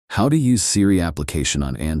How to use Siri application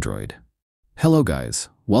on Android. Hello guys,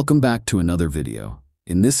 welcome back to another video.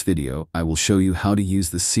 In this video, I will show you how to use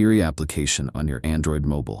the Siri application on your Android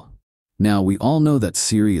mobile. Now, we all know that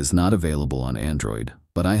Siri is not available on Android,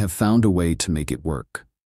 but I have found a way to make it work.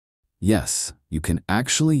 Yes, you can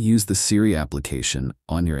actually use the Siri application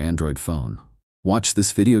on your Android phone. Watch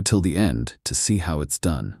this video till the end to see how it's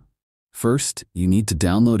done. First, you need to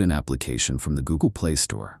download an application from the Google Play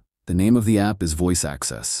Store. The name of the app is Voice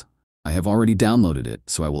Access. I have already downloaded it,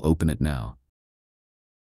 so I will open it now.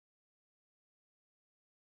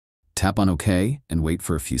 Tap on OK and wait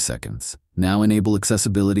for a few seconds. Now enable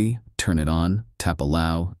accessibility, turn it on, tap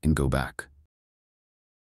Allow, and go back.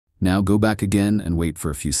 Now go back again and wait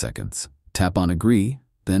for a few seconds. Tap on Agree,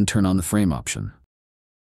 then turn on the frame option.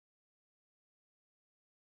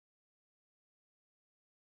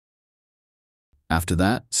 After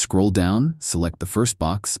that, scroll down, select the first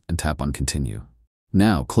box, and tap on Continue.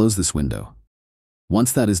 Now close this window.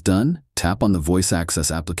 Once that is done, tap on the Voice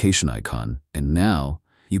Access application icon, and now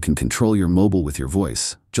you can control your mobile with your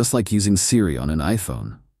voice, just like using Siri on an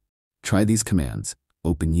iPhone. Try these commands.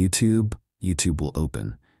 Open YouTube, YouTube will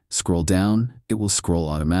open. Scroll down, it will scroll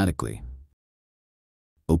automatically.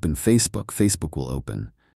 Open Facebook, Facebook will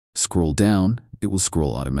open. Scroll down, it will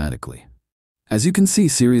scroll automatically. As you can see,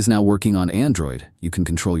 Siri is now working on Android. You can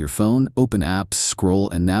control your phone, open apps, scroll,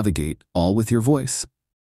 and navigate, all with your voice.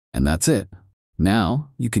 And that's it.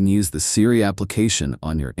 Now, you can use the Siri application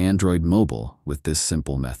on your Android mobile with this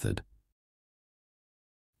simple method.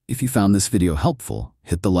 If you found this video helpful,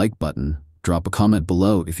 hit the like button, drop a comment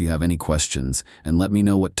below if you have any questions, and let me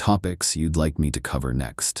know what topics you'd like me to cover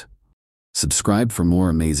next. Subscribe for more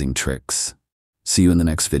amazing tricks. See you in the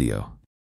next video.